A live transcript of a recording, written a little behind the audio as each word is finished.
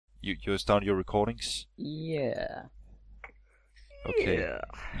You start your recordings? Yeah. Okay.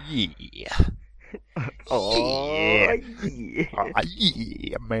 Yeah. Yeah. Oh, Yeah. yeah.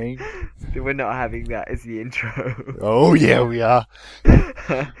 Yeah, man. We're not having that as the intro. Oh yeah, we are.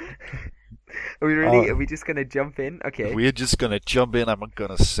 Are we really? Oh. Are we just gonna jump in? Okay. We're just gonna jump in. I'm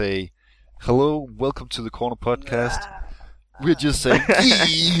gonna say hello, welcome to the Corner Podcast. We're just saying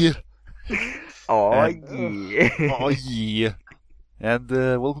yeah. Oh And- yeah. Oh yeah. And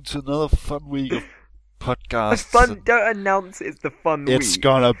welcome to another fun week of podcasts. Fun. Don't announce it's the fun It's week.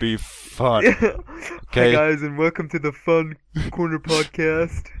 gonna be fun. Hi Okay. guys, and welcome to the Fun Corner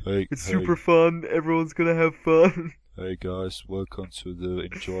Podcast. Hey, It's hey, super fun. Everyone's gonna have fun. hey guys, welcome to the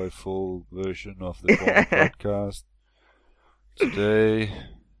enjoyable version of the Corner Podcast. Today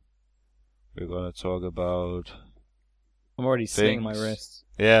we're gonna talk about I'm already slitting my Things. wrists.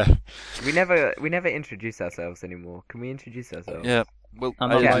 yeah. We never introduce ourselves anymore. Can we introduce ourselves? Yeah, well,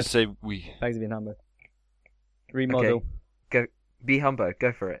 I'm I alive. just say we. Bags of being humble. Remodel. Be humble.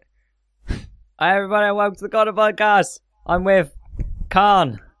 Go for it. Hi everybody, welcome to the God Podcast. I'm with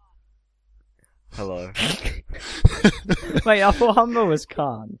Khan. Hello. Wait, I thought Humble was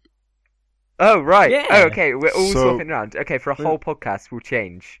Khan. Oh right. Yeah. Oh okay. We're all So- swapping around. Okay, for a whole podcast, we'll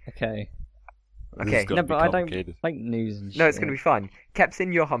change. Okay. This Okay. is gonna No, be but I don't complicated. like news and shit. No, it's gonna be fun.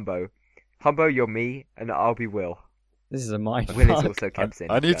 Capsin, you're Humbo. Humbo, you're me, and I'll be Will. This is a mind Will is fuck. also Capsin.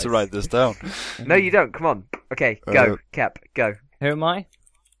 I need to guys. write this down. No, you don't. Come on. Okay, go. Uh, Cap, go. Who am I?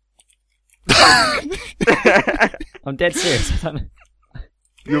 I'm dead serious. I don't know.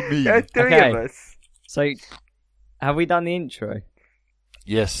 You're me. There are three Okay. of us. So, have we done the intro?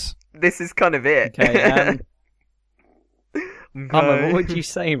 Yes. This is kind of it. Okay, Humble, Okay. what would you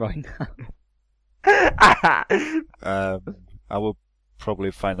say right now? I will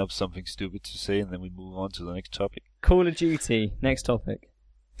probably find up something stupid to say, and then we move on to the next topic. Call of Duty, next topic.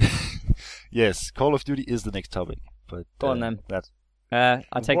 Yes, Call of Duty is the next topic, but Go on then. That's I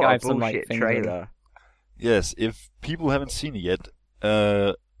take What it I a have some like bullshit things trailer. yes. If people haven't seen it yet,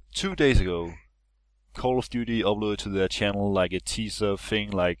 2 days ago, Call of Duty uploaded to their channel like a teaser thing,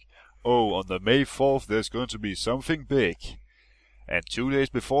 like, "Oh, on the May 4th, there's going to be something big," and 2 days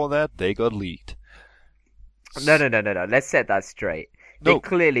before that, they got leaked. No. Let's set that straight. They No.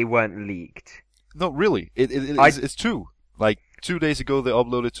 clearly weren't leaked. No, really, I- it's true. Like 2 days ago, they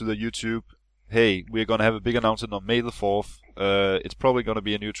uploaded to the YouTube. Hey, we're gonna have a big announcement on May the 4th. It's probably gonna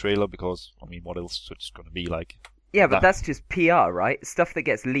be a new trailer because I mean, what else it's gonna be like? Yeah, but Nah. that's just PR, right? Stuff that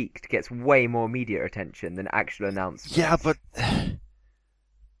gets leaked gets way more media attention than actual announcements. Yeah, but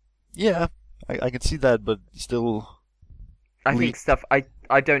yeah, I can see that, but still, I think leak- stuff.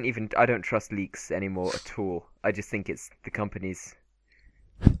 I don't trust leaks anymore at all. I just think it's the companies.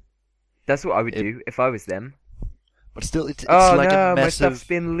 That's what I would It- do if I was them. but still, it's Oh like no, a my stuff's massive.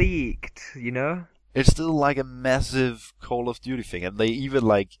 been leaked. You know. It's still like a massive Call of Duty thing, and they even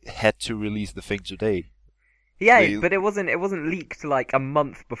like had to release the thing today. Yeah, They- but it wasn't leaked like a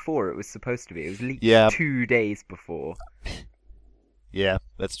month before it was supposed to be. It was leaked Yeah. 2 days before. Yeah,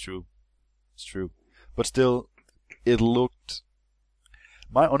 that's true. It's true, but still, it looked.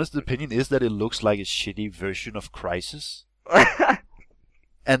 My honest opinion is that it looks like a shitty version of Crysis.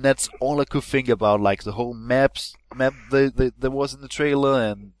 And that's all I could think about, like the whole map there was in the trailer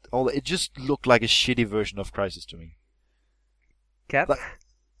and all. It just looked like a shitty version of Crysis to me. Cap, But-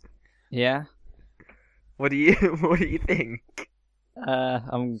 Yeah. what do you what do you think?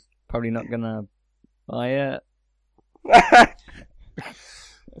 I'm probably not gonna buy it.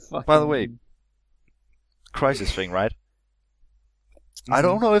 By the way, Crysis thing, right? I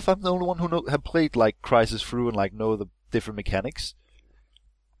don't know if I'm the only one who have played like Crysis through and like know the different mechanics.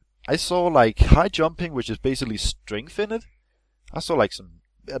 I saw like high jumping, which is basically strength in it. I saw like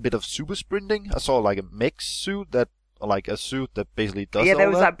a bit of super sprinting. I saw like a mech suit like a suit that basically does yeah, all there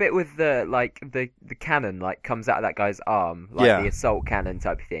was that. that bit with the cannon like comes out of that guy's arm, like Yeah. the assault cannon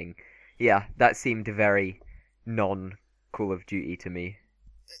type thing. Yeah, that seemed very non Call of Duty to me.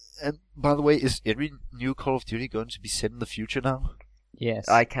 And by the way, is every new Call of Duty going to be set in the future now? Yes.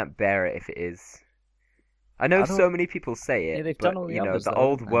 I can't bear it if it is. I know I don't- so many people say it, Yeah, they've but done all the you know others, the though,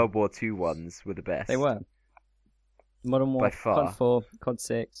 old haven't they? World War II ones were the best. They were. Modern Warfare, far. COD 4, COD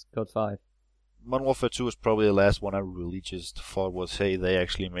 6, COD 5. Modern Warfare 2 is probably the last one I really just thought was, hey, they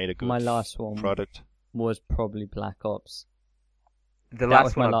actually made a good My last one product. was probably Black Ops. The That last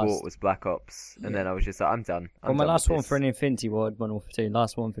was my one I last. bought was Black Ops, and Yeah. then I was just like, I'm done. Well, I'm my done last with one this. for an Infinity Ward, Modern Warfare 2.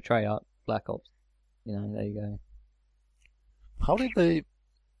 Last one for Treyarch, Black Ops. You know, there you go. How did they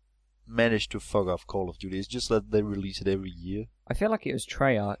manage to fuck off Call of Duty? It's just that they release it every year. I feel like it was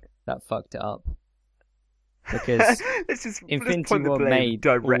Treyarch that fucked it up. because let's Infinity point the Ward blame made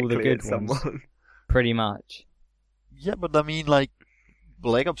all the directly good at someone. ones. Pretty much. Yeah, but I mean, like,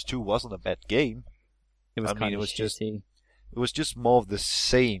 Black Ops 2 wasn't a bad game. It was I mean, kind it of was just- shitty. It was just more of the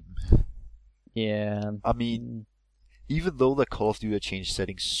same. Yeah. I mean, even though the Call of Duty changed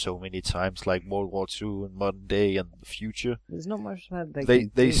settings so many times, like World War II and modern day and the future, There's not much that they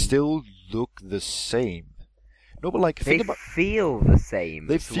can do. still look the same. No, but like, They think about feel the same.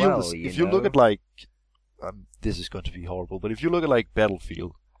 they as feel well, this. you If you look know? at like, this is going to be horrible, but if you look at like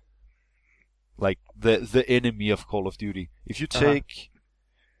Battlefield, like the enemy of Call of Duty, if you Uh-huh. take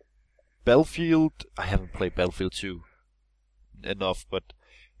Battlefield, I haven't played Battlefield 2 enough, but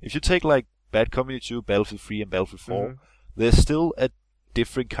if you take like Bad Company 2, Battlefield 3, and Battlefield 4, Mhm. there's still a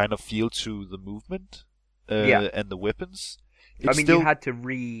different kind of feel to the movement Yeah. and the weapons. I It's mean, still, you had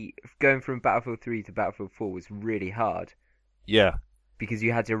to going from Battlefield 3 to Battlefield 4 was really hard yeah, because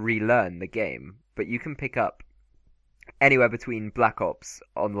you had to relearn the game. But you can pick up anywhere between Black Ops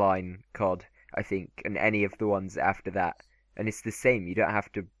Online, COD, I think, and any of the ones after that, and it's the same. You don't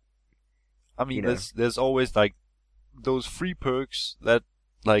have to. I mean, you know. there's always like those free perks that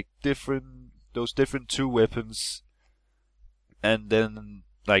like those different two weapons, and then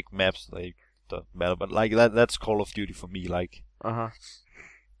like maps like doesn't matter, but like that's Call of Duty for me. Like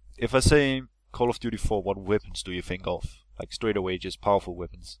if I say Call of Duty 4, what weapons do you think of? Like straight away, just powerful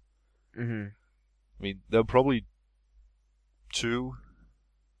weapons. Mm-hmm. I mean, there are probably two: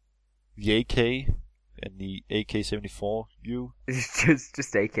 the AK and the AK-74U. It's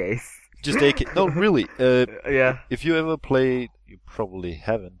just AKs. Just AK. No, really. Yeah. If you ever played, you probably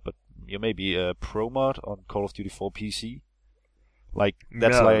haven't, but you maybe a pro mod on Call of Duty 4 PC. Like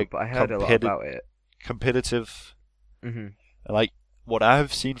that's no, like but I heard a lot about it. competitive. Mm-hmm. Like what I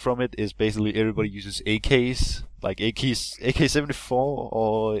have seen from it is basically everybody uses AKs, like AK-74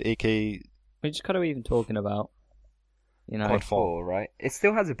 or AK. Which COD are we even talking about? You know, COD COD 4, right? It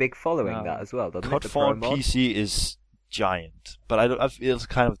still has a big following, No. that as well, doesn't COD it? The 4 pro on mod? PC is giant, but I feel it's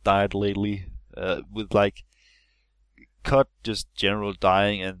kind of died lately. With like COD just general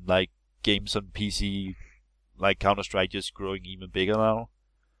dying and like games on PC, like Counter-Strike, just growing even bigger now.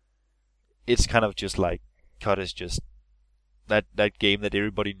 It's kind of just like COD is just that game that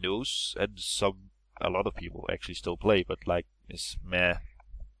everybody knows and a lot of people actually still play, but like it's meh.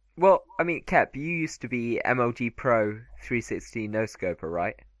 Well, I mean, Kep, you used to be MLG Pro 360 no scoper,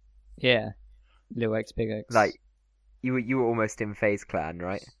 right? yeah, little X big X. Like, you were almost in FaZe Clan,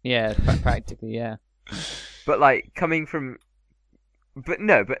 right? yeah, practically, yeah. But like coming from, but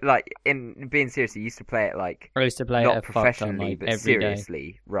like in being serious, you used to play it like I used to play not it a fuck ton, professionally, like but every day.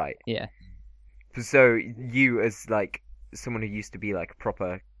 seriously, right? Yeah. So you, as like someone who used to be like a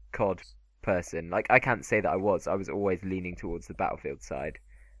proper COD person, like I can't say that I was always leaning towards the Battlefield side.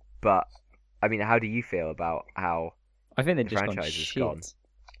 But I mean, how do you feel about how I think they've the just gone franchise is shit. gone?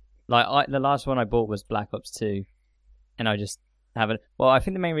 Like the last one I bought was Black Ops 2, and I just haven't. Well, I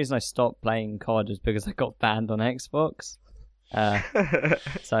think the main reason I stopped playing COD was because I got banned on Xbox.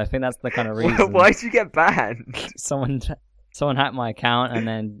 So I think that's the kind of reason. Why did you get banned? Someone hacked my account and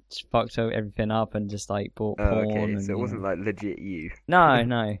then fucked everything up and just like bought Oh, porn. okay, and, so it you wasn't know. like legit you.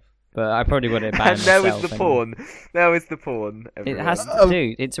 No. But I probably would have banned And there was myself the anyway. porn. There was the porn. It everyone. has,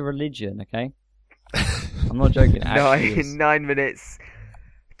 dude. It's a religion, okay? I'm not joking. It actually is. 9 minutes,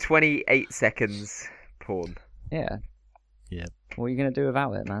 28 seconds porn. Yeah. Yeah. What are you gonna do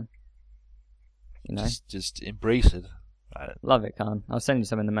without it, man? You know, Just embrace it. love it, Khan. I'll send you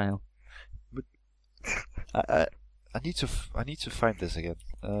some in the mail. I need to find this again.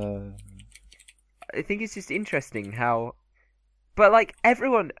 I think it's just interesting how, but like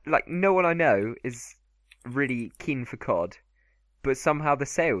everyone, like no one I know is really keen for COD, but somehow the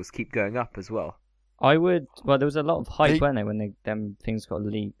sales keep going up as well. Well, there was a lot of hype, They- weren't there, when them things got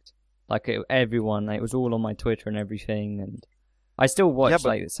leaked? Like everyone, it was all on my Twitter and everything, and I still watch but-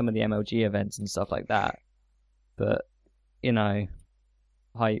 like some of the MLG events and stuff like that. But you know,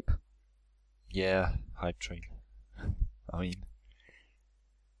 hype. Yeah, hype train. I mean,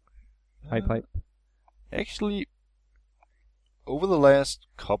 Hype. actually, over the last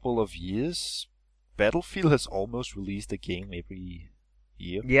couple of years, Battlefield has almost released a game every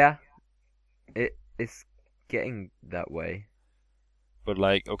year. Yeah, it's getting that way. But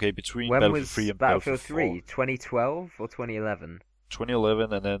like, okay, between When Battlefield was 3 and Battlefield Battlefield 3? 2012 or 2011?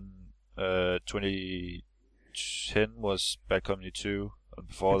 2011, and then 2010 was Bad Company 2, and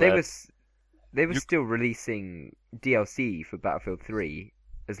before They that, were still releasing DLC for Battlefield 3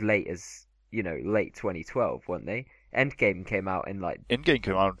 as late as, late 2012, weren't they? Endgame came out in like Endgame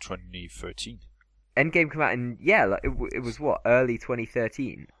came out in 2013. Endgame came out in like it was what, early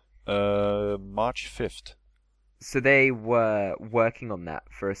 2013. March 5th. So they were working on that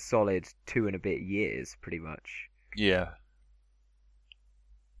for a solid 2 and a bit years, pretty much. Yeah.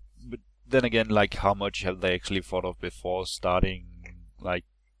 But then again, like, how much have they actually thought of before starting, like,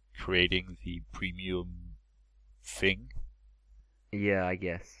 creating the premium thing? Yeah, I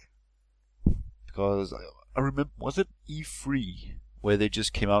guess. Because I remember, was it E3 where they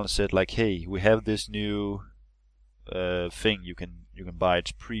just came out and said like, "Hey, we have this new thing you can buy.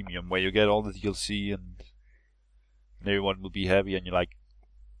 It's premium, where you get all the DLC and everyone will be happy, and you like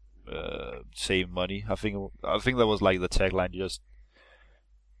save money." I think that was like the tagline. Just,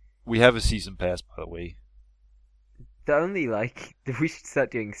 we have a season pass, by the way. The only like we should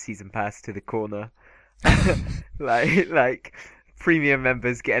start doing season pass to the corner, like premium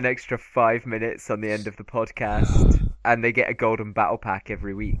members get an extra 5 minutes on the end of the podcast, and they get a golden battle pack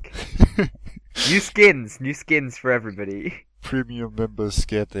every week. New skins for everybody. Premium members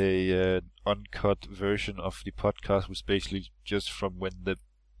get a uncut version of the podcast, which is basically just from when the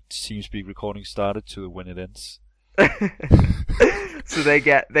TeamSpeak recording started to when it ends. So they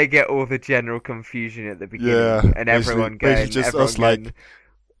get all the general confusion at the beginning, Yeah, and everyone going. basically just us like,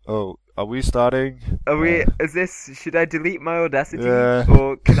 "Oh, are we starting? Are we? Is this? Should I delete my Audacity, Yeah.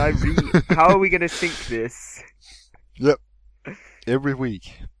 or can I How are we gonna sync this? Yep. Every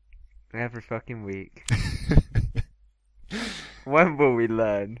week." Every fucking week. When will we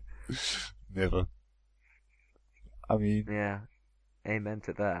learn? Never. I mean, Yeah, amen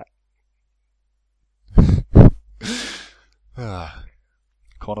to that.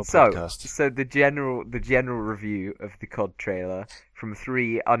 corner So podcast. the general review of the COD trailer from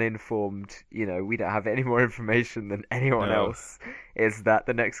 3 uninformed, we don't have any more information than anyone No. else, is that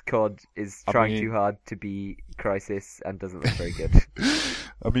the next COD is I trying mean- too hard to be Crysis and doesn't look very good.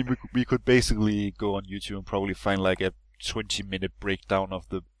 I mean, we could basically go on YouTube and probably find like a 20-minute breakdown of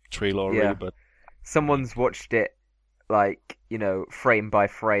the trailer already, Yeah. but Someone's watched it, like, frame by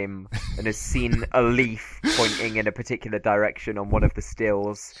frame, and has seen a leaf pointing in a particular direction on one of the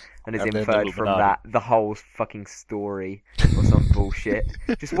stills, and has And then inferred from Illuminati. that the whole fucking story, or some bullshit.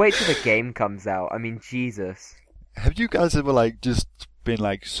 Just wait till the game comes out. I mean, Jesus. have you guys ever like just been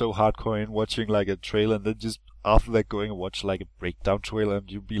like so hardcore in watching like a trailer and then just after that going and watch like a breakdown trailer and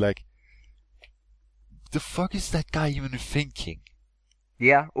you'd be like, the fuck is that guy even thinking?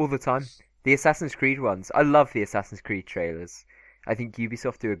 Yeah, all the time. The Assassin's Creed ones. I love the Assassin's Creed trailers. I think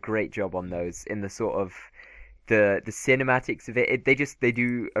Ubisoft do a great job on those in the sort of the cinematics of it. They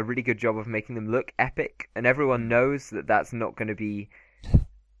do a really good job of making them look epic, and everyone knows that that's not going to be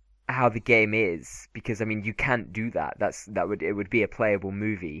how the game is, because I mean you can't do that. It would be a playable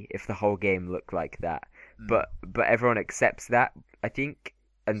movie if the whole game looked like that. But everyone accepts that, I think,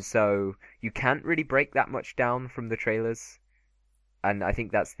 and so you can't really break that much down from the trailers. And I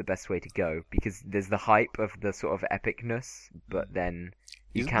think that's the best way to go, because there's the hype of the sort of epicness, but then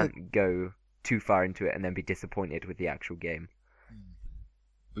you Isn't can't go too far into it and then be disappointed with the actual game.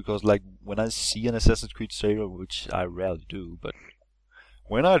 Because like when I see an Assassin's Creed trailer, which I rarely do, but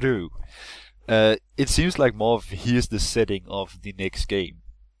when I do, it seems like more of here's the setting of the next game.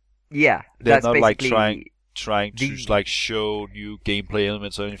 Yeah, They're that's not like basically trying to like show new gameplay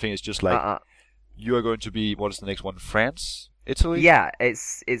elements or anything. It's just like you are going to be, what is the next one? France? Italy? yeah,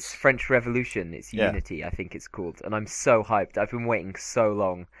 it's French Revolution. It's Yeah. Unity, I think it's called, and I'm so hyped. I've been waiting so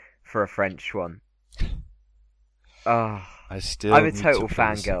long for a French one. Oh, I'm I'm a total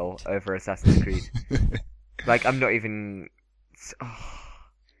fangirl over Assassin's Creed. Like, I'm not even. Oh,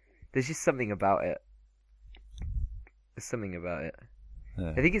 there's just something about it. There's something about it.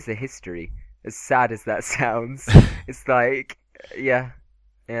 Yeah. I think it's the history. As sad as that sounds, it's like, yeah.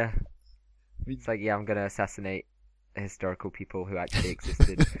 It's like, yeah, I'm gonna assassinate historical people who actually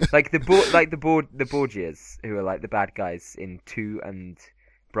existed, like the Borgias, who are like the bad guys in 2 and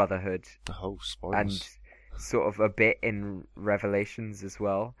Brotherhood, Oh, spoilers. and sort of a bit in Revelations as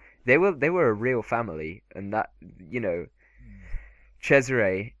well. They were a real family, and that,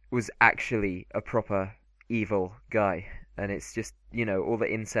 Cesare was actually a proper evil guy, and it's just, all the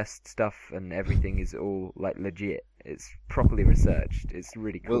incest stuff and everything is all like legit. It's properly researched. It's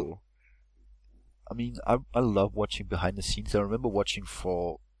really cool. Well, I mean, I love watching behind the scenes. I remember watching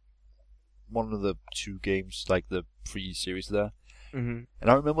for one of the 2 games, like the free series there, hmm and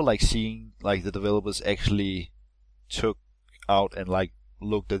I remember like seeing like the developers actually took out and like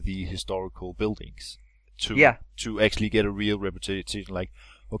looked at the historical buildings to actually get a real reputation. Like,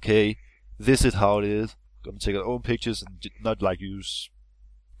 okay, this is how it is. Gonna take our own pictures and not like use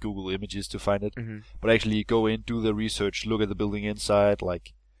Google Images to find it, hmm but actually go in, do the research, look at the building inside,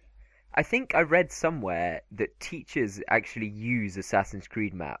 like. I think I read somewhere that teachers actually use Assassin's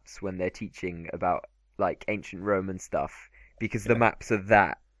Creed maps when they're teaching about like ancient Roman stuff because the maps are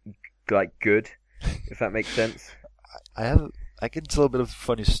that like good, if that makes sense. I can tell a bit of a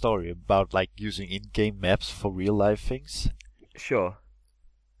funny story about like using in-game maps for real life things. Sure.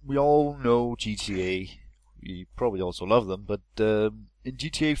 We all know GTA. We probably also love them, but in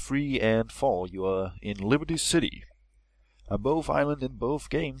GTA 3 and 4, you are in Liberty City. And both islands in both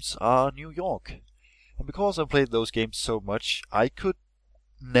games are New York. And because I played those games so much, I could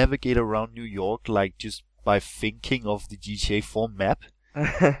navigate around New York like just by thinking of the GTA 4 map.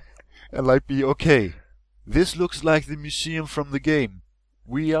 And like be, okay, this looks like the museum from the game.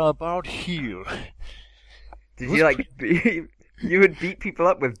 We are about here. Did you like... You would beat people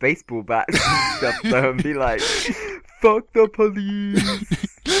up with baseball bats and stuff though and be like, fuck the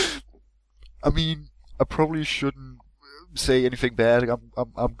police! I mean, I probably shouldn't say anything bad.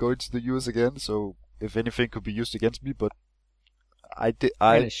 I'm going to the US again, so if anything could be used against me, but I'm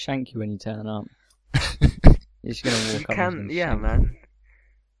gonna shank you when you turn up. You're just gonna walk You up can, yeah, man.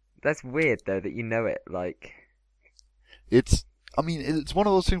 That's weird though that you know it, like... It's one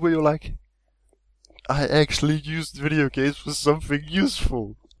of those things where you're like, I actually used video games for something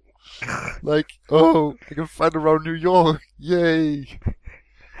useful. Like, oh, I can find around New York, yay!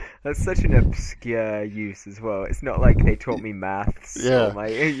 That's such an obscure use as well. It's not like they taught me maths or my,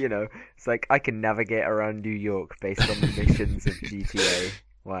 it's like I can navigate around New York based on the missions of GTA.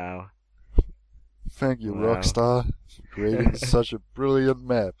 Wow. Thank you, Rockstar, for creating such a brilliant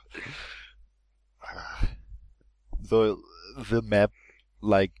map. The map,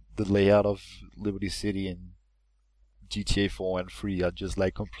 like the layout of Liberty City and GTA 4 and 3 are just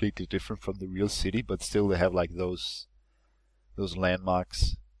like completely different from the real city, but still they have like those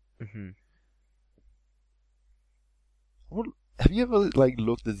landmarks. Mm-hmm. Have you ever like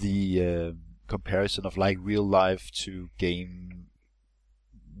looked at the comparison of like real life to game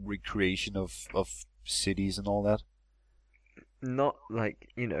recreation of cities and all that? Not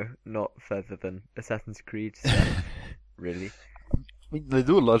like, not further than Assassin's Creed stuff, really. I mean, they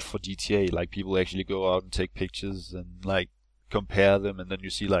do a lot for GTA. Like, people actually go out and take pictures and, like, compare them, and then you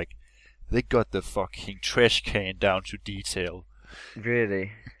see, like, they got the fucking trash can down to detail.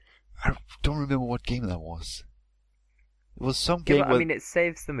 Really? I don't remember what game that was. It was some Yeah, game but, I mean, it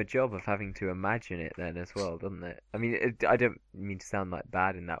saves them a job of having to imagine it then as well, doesn't it? I mean, I don't mean to sound, like,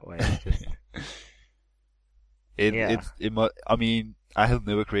 bad in that way. It's just... I mean, I have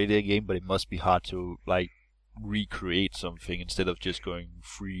never created a game, but it must be hard to, like, recreate something instead of just going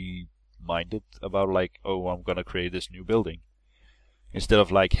free-minded about like, oh, I'm gonna create this new building, instead of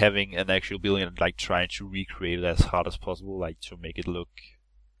like having an actual building and like trying to recreate it as hard as possible, like to make it look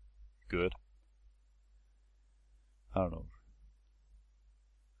good. I don't know.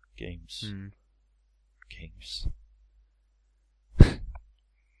 Games.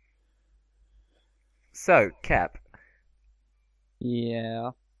 So, Cap.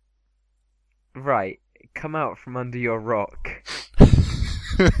 Yeah. Right. Come out from under your rock.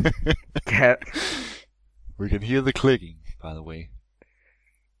 Cap. We can hear the clicking, by the way.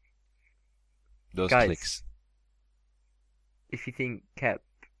 Those Guys, clicks. If you think Cap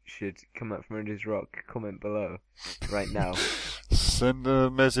should come out from under his rock, comment below right now. Send a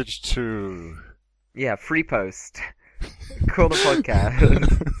message to... Yeah, free post. Call the podcast.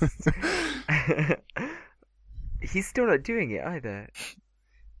 He's still not doing it either.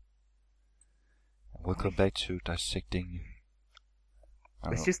 We'll come back to dissecting.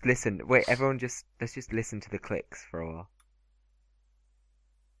 Let's just listen. Wait, everyone let's just listen to the clicks for a while.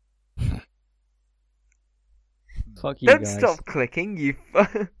 Fuck you Don't guys. stop clicking, you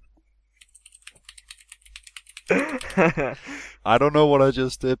I don't know what I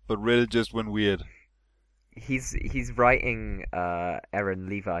just did, but really just went weird. He's writing Aaron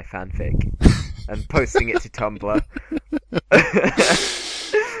Levi fanfic and posting it to Tumblr.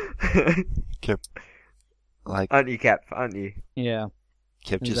 Cap, like, Aren't you, Cap? Aren't you? Yeah.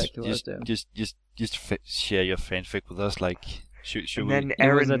 Cap, exactly what I was doing. just share your fanfic with us. Like, should And we? then It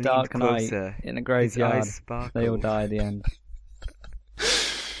Aaron was a leaned dark night closer. in a His graveyard. eyes sparkled. They all die at the end.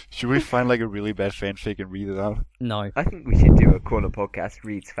 Should we find like a really bad fanfic and read it out? No, I think we should do a corner podcast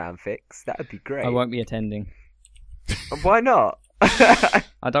reads fanfics. That would be great. I won't be attending. Why not?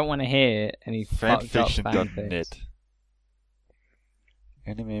 I don't want to hear any fucked up fanfics. Fanfiction.net.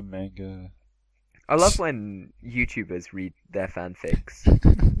 Anime, manga. I love when YouTubers read their fanfics.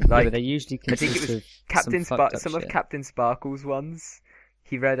 Yeah, Like, but they usually I think consist it was of Captain some fucked up some of shit. Captain Sparkle's ones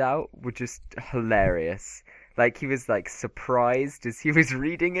he read out were just hilarious. Like, he was like surprised as he was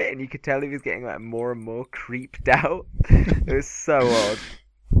reading it, and you could tell he was getting like more and more creeped out. It was so odd,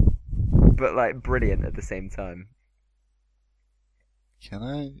 but like brilliant at the same time. Can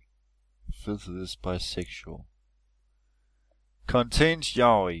I Filter is bisexual. Contains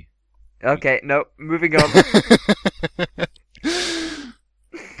yaoi. Okay, no, moving on.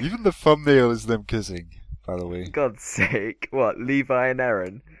 Even the thumbnail is them kissing, by the way. God's sake. What, Levi and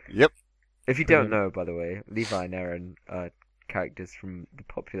Eren? Yep. If you don't know, by the way, Levi and Eren are characters from the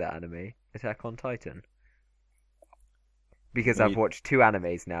popular anime Attack on Titan. Because I've watched 2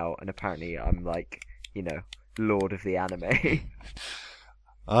 animes now, and apparently I'm like, lord of the anime.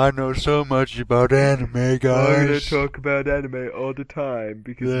 I know so much about anime, guys. I talk about anime all the time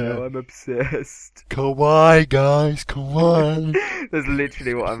because I'm obsessed. Kawaii, guys, kawaii. That's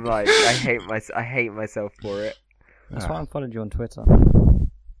literally what I'm like. I hate myself for it. That's why I unfollowed you on Twitter.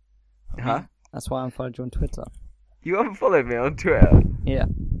 Huh? That's why I unfollowed you on Twitter. You unfollowed me on Twitter? Yeah.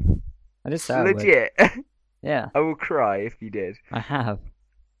 I did say I would. Legit? Yeah. I will cry if you did. I have.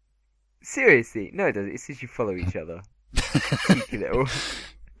 Seriously? No, it doesn't. It says you follow each other. Cheeky little.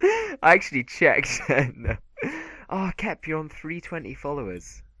 I actually checked and... Oh, Kep, you're on 320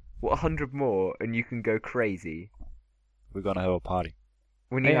 followers. What, 100 more and you can go crazy? We're gonna have a party.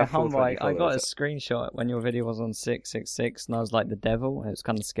 When you Yeah, have 420 I got a followers. screenshot when your video was on 666 and I was like the devil. It was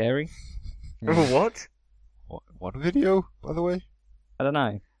kind of scary. What? What video, by the way? I don't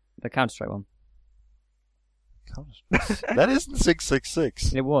know. The Counter-Strike one. That isn't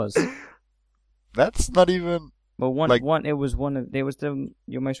 666. It was. That's not even... Well, Like- it was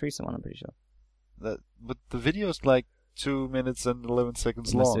your most recent one, I'm pretty sure. But the video's like 2 minutes and 11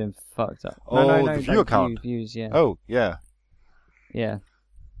 seconds It must have long. been fucked up. Oh, no, the view count. Views, yeah. Oh, yeah. Yeah.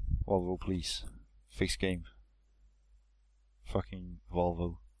 Volvo, please. Fix game. Fucking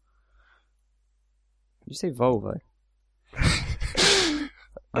Volvo. Did you say Volvo?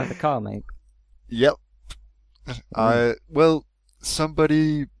 Like the car, mate. Yep.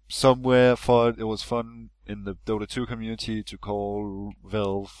 Somebody somewhere thought it was fun in the Dota 2 community to call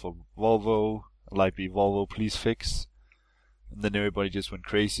Valve for Volvo, like be Volvo please fix. And then everybody just went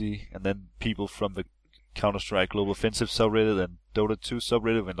crazy, and then people from the Counter-Strike Global Offensive subreddit and Dota 2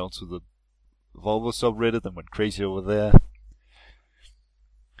 subreddit went onto the Volvo subreddit and went crazy over there.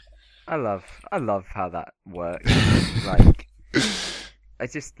 I love how that works. Like, I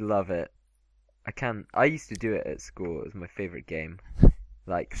just love it. I used to do it at school. It was my favorite game.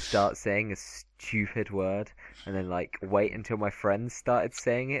 Like, start saying a stupid word, and then like wait until my friends started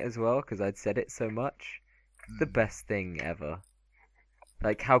saying it as well because I'd said it so much. It's the best thing ever.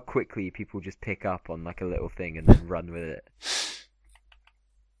 Like how quickly people just pick up on like a little thing and then run with it.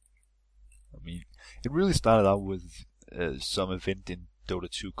 I mean, it really started out with some event in Dota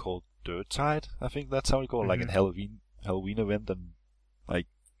 2 called Dirt Tide. I think that's how it called, like a Halloween event, and like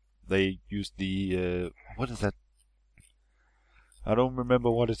they used the what is that? I don't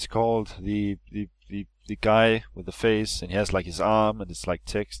remember what it's called. The guy with the face, and he has like his arm, and it's like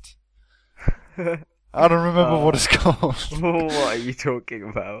text. I don't remember what it's called. What are you talking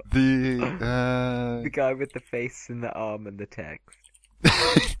about? The guy with the face and the arm and the text.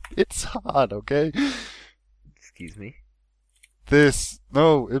 It's hard, okay? Excuse me?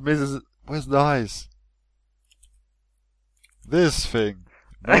 It misses. Where's the eyes? This thing.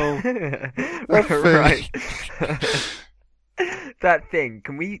 No. Right. That thing.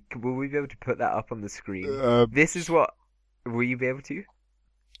 Will we be able to put that up on the screen? This is what. Will you be able to?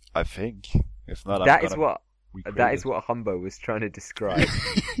 I think. If not, that is what Humbo was trying to describe.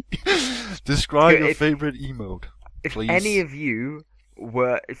 Describe your If- favorite emote. If Please. any of you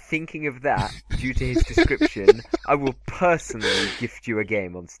were thinking of that due to his description, I will personally gift you a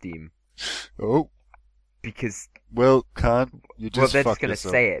game on Steam. Oh, Because well, can't you just they're fuck just gonna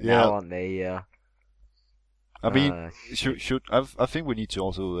yourself. say it Yeah. now, aren't they? I mean, shit. I think we need to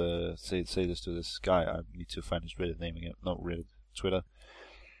also say this to this guy. I need to find his Reddit name again. Not Reddit, Twitter.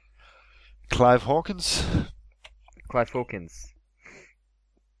 Clive Hawkins. Clive Hawkins.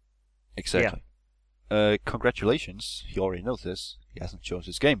 Exactly. Congratulations. He already knows this. He hasn't chosen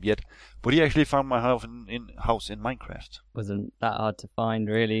his game yet, but he actually found my house in Minecraft. Wasn't that hard to find,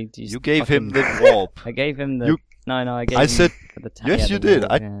 really? You gave him the warp. I gave him the. You- I gave I him said- the yes, the you did.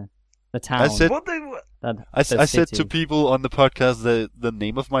 wall, yeah. The town. I said- What the? I said city. to people on the podcast the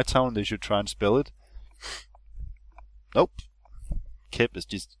name of my town. They should try and spell it. Nope. Kip is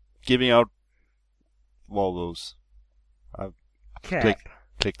just giving out Volvos. Cap.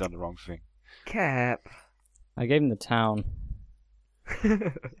 Clicked on the wrong thing. Cap. I gave him the town.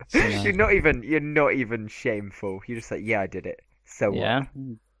 You're not even shameful. You're just like, yeah, I did it. So Yeah,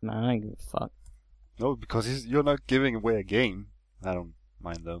 man, I don't give a fuck. No, because you're not giving away a game. I don't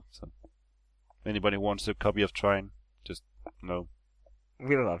mind though. So, if anybody wants a copy of Trine, just what?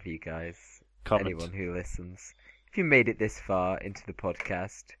 We love you guys. comment. Anyone who listens. If you made it this far into the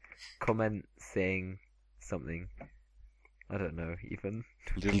podcast, comment saying something. I don't know, even.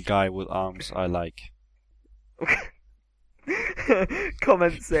 Little guy with arms I like.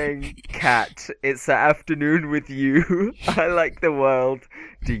 Comment saying, "Cat, it's the afternoon with you. I like the world.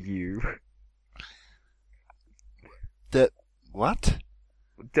 Do you?" What?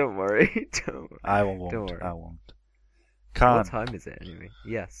 Don't worry. Don't. I won't. Don't worry. I won't. What Can't. time is it anyway?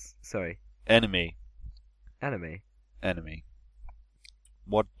 Yes. Sorry. Anime. Anime.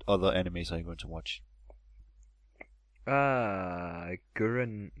 What other animes are you going to watch?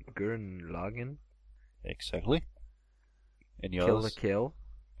 Gurren Lagann. Exactly. Any Kill others? the Kill.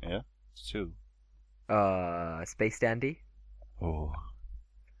 Yeah. Two. Space Dandy. Oh.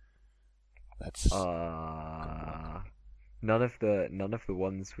 That's None of the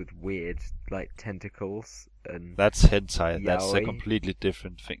ones with weird like tentacles and that's hentai. That's a yaoi. completely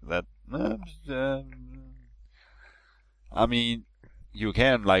different thing. I mean, you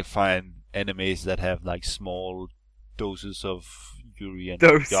can like find animes that have like small doses of yuri and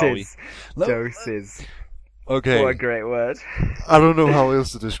yaoi. Doses. Okay. What a great word. I don't know how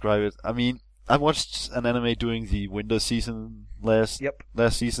else to describe it. I mean, I watched an anime during the winter season last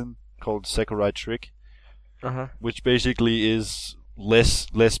season called Sakurai Trick, which basically is less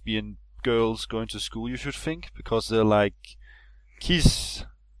lesbian girls going to school, you should think, because they're like kiss,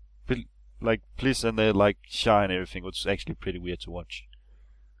 please, and they're like shy and everything, which is actually pretty weird to watch.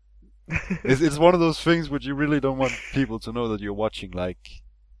 It's one of those things which you really don't want people to know that you're watching, like.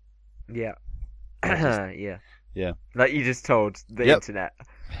 Yeah. Yeah. Yeah. Like you just told the Yep. internet.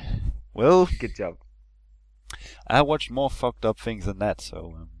 Well, Good job. I watched more fucked up things than that,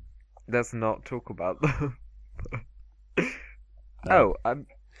 so. Let's not talk about them. No. Oh,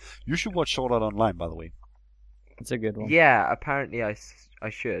 You should watch Sword Art Online, by the way. It's a good one. yeah. Apparently, I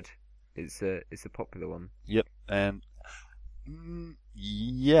should. It's a popular one. Yep, and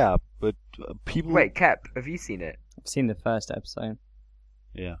yeah, but people. Wait, Kep, have you seen it? I've seen the first episode.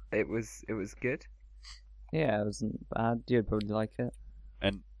 Yeah, It was good. Yeah, it wasn't bad. You'd probably like it.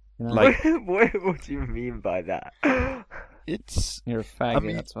 and You know? like what do you mean by that? it's. You're a faggot,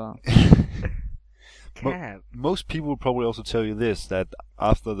 mean- that's well. Kep. Most people will probably also tell you this, that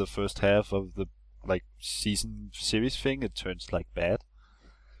after the first half of the like season series thing, it turns like bad.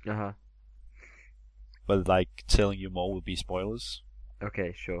 But like telling you more would be spoilers.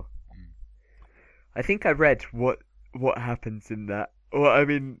 Okay, sure. Mm. I think I read what happens in that. Well, I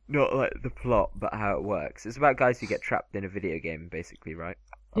mean, not like the plot, but how it works. It's about guys who get trapped in a video game, basically, right?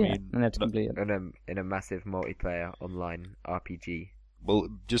 I Yeah, mean, and that's no- complete. In a massive multiplayer online RPG. Well,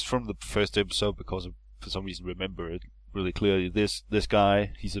 just from the first episode, because I, for some reason, remember it really clearly. This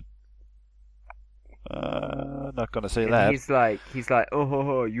guy, he's a. Not gonna say And that. he's like,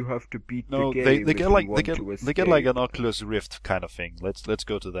 oh, you have to beat No, the they game. they if get you like want to they get like escape." an Oculus Rift kind of thing. Let's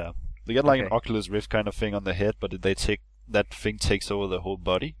go to that. They get like an Okay. Oculus Rift kind of thing on the head, but that thing takes over the whole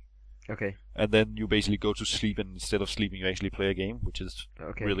body, Okay. and then you basically go to sleep, and instead of sleeping, you actually play a game, which is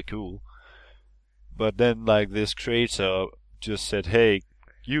Okay. really cool. But then like this creator just said, "Hey,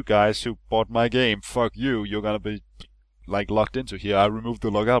 you guys who bought my game, fuck you. You're gonna be like locked into here. I removed the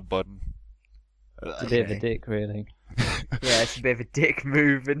logout button." It's a bit of a Okay. dick, really. Yeah, it's a bit of a dick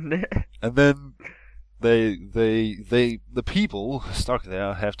move, isn't it? And then the people stuck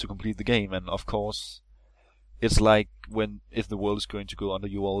there have to complete the game, and of course, it's like if the world is going to go under,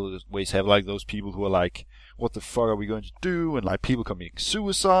 you always have like those people who are like, "What the fuck are we going to do?" And like people committing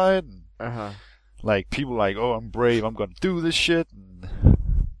suicide, and like people like, "Oh, I'm brave, I'm gonna do this shit." And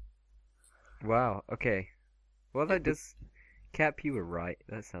Wow. Okay. Well, that does. Cap, you were right.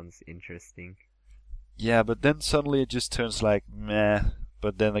 That sounds interesting. yeah, but then suddenly it just turns like meh.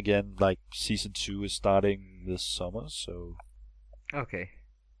 But then again, like season 2 is starting this summer, so Okay.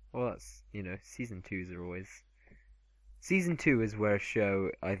 Well, that's season 2s are always. Season 2 is where a show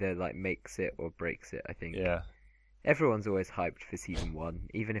either like makes it or breaks it. I think. yeah. Everyone's always hyped for season 1,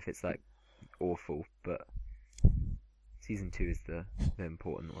 even if it's like awful. But season 2 is the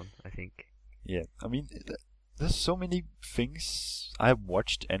important one, I think. Yeah, I mean, there's so many things I've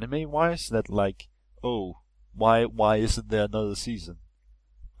watched anime-wise that like, oh, why isn't there another season?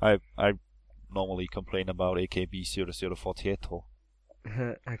 I normally complain about AKB 0048,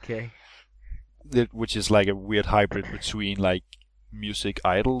 Okay. which is like a weird hybrid between like music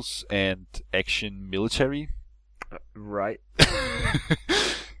idols and action military. Right.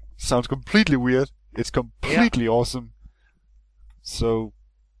 Sounds completely weird. It's completely awesome. So,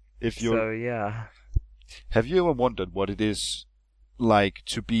 if you're So yeah. Have you ever wondered what it is like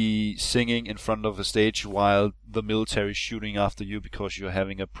to be singing in front of a stage while the military is shooting after you because you're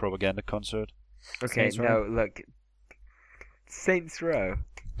having a propaganda concert? Okay. Saints Row. No, look. Saints Row.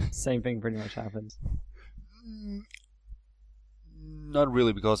 Same thing pretty much happens. Not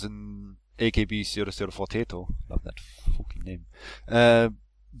really, because in AKB 0048, love that fucking name,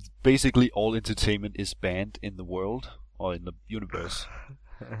 basically all entertainment is banned in the world, or in the universe.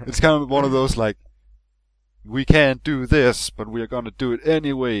 It's kind of one of those, like, we can't do this, but we are gonna do it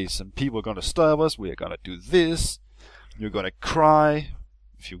anyways, and people are gonna stop us, we are gonna do this, you're gonna cry,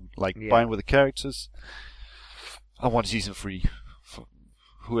 if you, like, bind with the characters. I want season 3.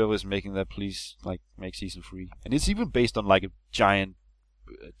 Whoever is making that, please, like, make season 3. And it's even based on, like, a giant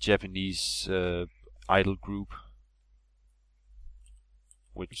Japanese idol group.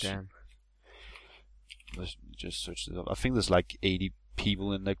 Which... Damn. Let's just search it up. I think there's like 80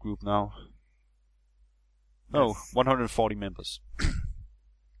 people in that group now. No, Yes. 140 members.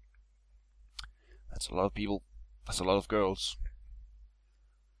 That's a lot of people. That's a lot of girls.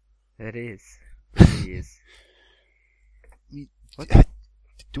 It is. It is.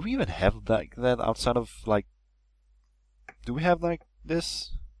 Do we even have that outside of, like... Do we have, like,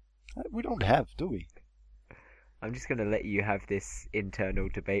 this? We don't have, do we? I'm just gonna let you have this internal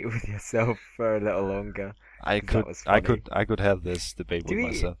debate with yourself for a little longer. I That was funny. I could have this debate Do with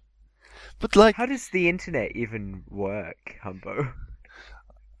we- myself. But, like... How does the internet even work, Humbo?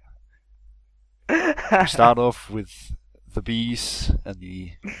 We start off with the bees and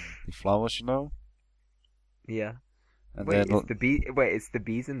the flowers, you know? Yeah. And Wait, then it's the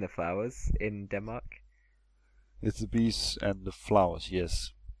bees and the flowers in Denmark? it's the bees and the flowers,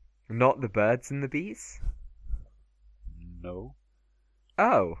 yes. Not the birds and the bees? No.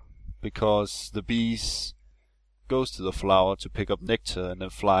 Oh. Because the bees goes to the flower to pick up nectar and then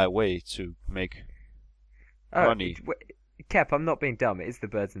fly away to make honey. Kep, I'm not being dumb. It is the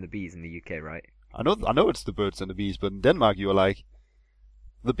birds and the bees in the UK, right? I know it's the birds and the bees, but in Denmark you are like,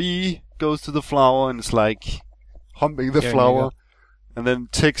 the bee goes to the flower and it's like humping the Here you flower, go. and then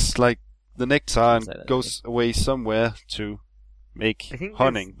takes like the nectar and Say that goes away somewhere to make I think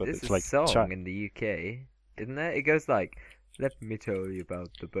honey, but there's it's a like song chai. in the UK, isn't there? It goes like, "Let me tell you about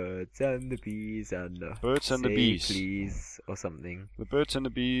the birds and the bees and the Birds and the say bees. please," or something. The Birds and the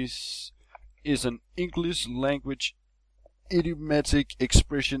Bees is an English language idiomatic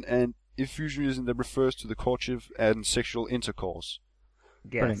expression and euphuism that refers to the courtship and sexual intercourse.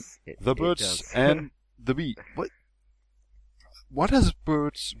 Yes, The it birds does. and the bee. What has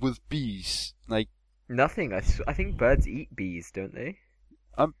birds with bees? Like, Nothing. I think birds eat bees, don't they?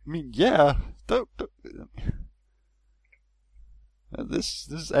 I mean, yeah. Don't. This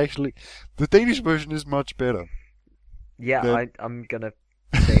is actually the Danish version is much better. Yeah, Then- I'm gonna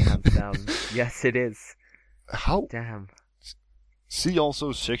say hands down. Yes, it is. How? Damn. See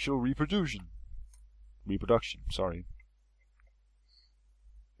also sexual reproduction. Sorry.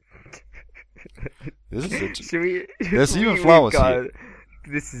 This is it. Should we? There's even we've flowers got- here.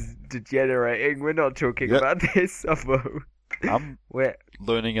 This is degenerating. We're not talking Yep. about this, Suffolk. I'm We're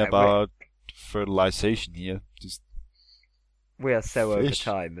learning wait. about fertilization here. Just we are so over Fish.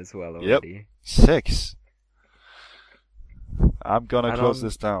 time as well Yep. already. sex. I'm gonna And close on-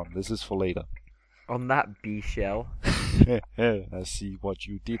 this down. This is for later. On that bee shell, I see what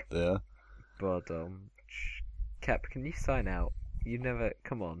you did there. but Cap, can you sign out? You never.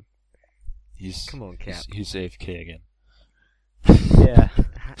 Come on. He's Come on, Cap. he's AFK again. Yeah.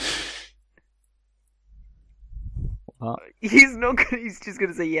 What? He's not gonna. He's just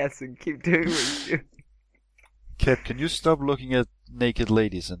gonna say yes and keep doing what he's doing. Cat, can you stop looking at naked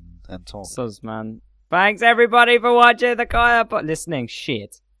ladies and talk? Sus, man. Thanks everybody for watching the Kaya, but listening.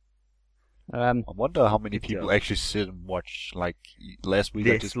 Shit. I wonder how many Good people job. actually sit and watch. Like last week,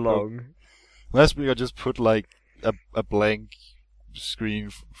 I This just long. last week I just put like a blank screen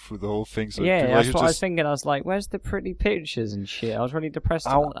through the whole thing. So yeah, people that's actually what I was just, thinking. I was like, where's the pretty pictures and shit? I was really depressed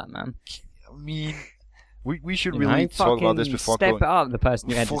Ow. about that, man. I mean, we should You really know, talk about this fucking before step going. it up, the person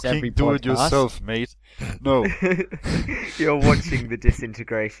who edits Fucking every do podcast. it yourself, mate. No, You're watching the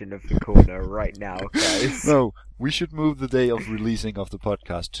disintegration of the corner right now, guys. no. We should move the day of releasing of the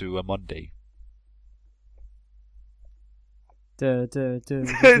podcast to a Monday.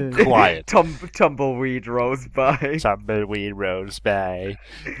 Quiet. Tumbleweed rolls by. Tumbleweed rolls by.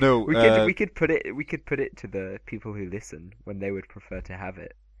 No, We could put it to the people who listen when they would prefer to have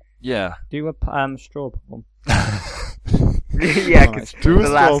it. yeah. Do a straw poem. Yeah, because Do a the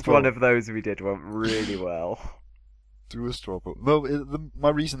straw last one poll. of those we did went really well. Do a straw poll. No, my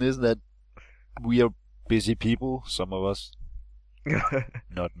reason is that we are busy people. Some of us,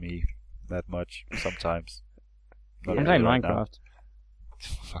 not me, that much. Sometimes. Not I'm Yeah, playing really right now. Minecraft.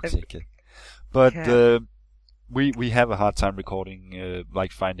 For fuck's sake. Kid. But Yeah. we have a hard time recording,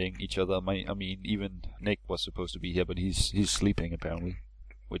 like finding each other. I mean, even Nick was supposed to be here, but he's sleeping apparently.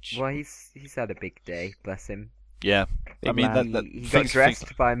 which Well, he's had a big day, bless him. yeah, I Big mean man. that He got things-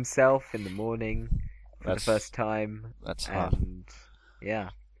 dressed by himself in the morning for the That's- first time, That's hard. and yeah,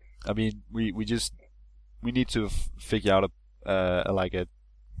 I mean, we need to figure out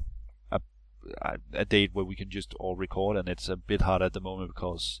a date where we can just all record, and it's a bit hard at the moment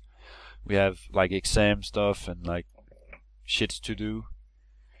because we have like exam stuff and like shits to do.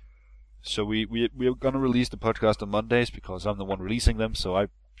 So we're gonna release the podcast on Mondays because I'm the one releasing them, so I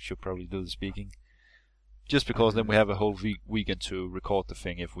should probably do the speaking. Just because then we have a whole weekend to record the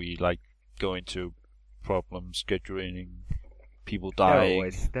thing if we like go into problems, scheduling, people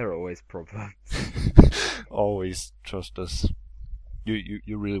dying. there are always problems. Always trust us.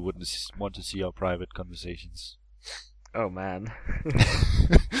 You really wouldn't want to see our private conversations. Oh man.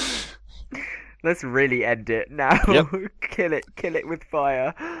 Let's really end it now. Yep. Kill it with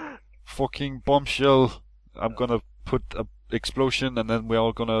fire. Fucking bombshell. I'm gonna put a explosion and then we're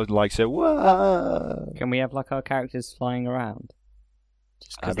all gonna like say whoa. Can we have like our characters flying around?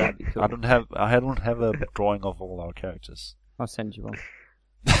 Just 'cause that'd be cool. I don't have a drawing of all our characters. I'll send you one.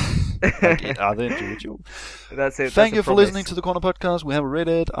 Like, are they individual? That's it. Thank you for listening to the Corner Podcast. We have a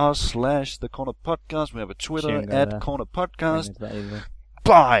Reddit r/the Corner Podcast. We have a Twitter Shouldn't go there. @Corner Podcast. That either.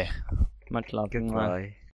 Bye. Much love. Mwah. Goodbye.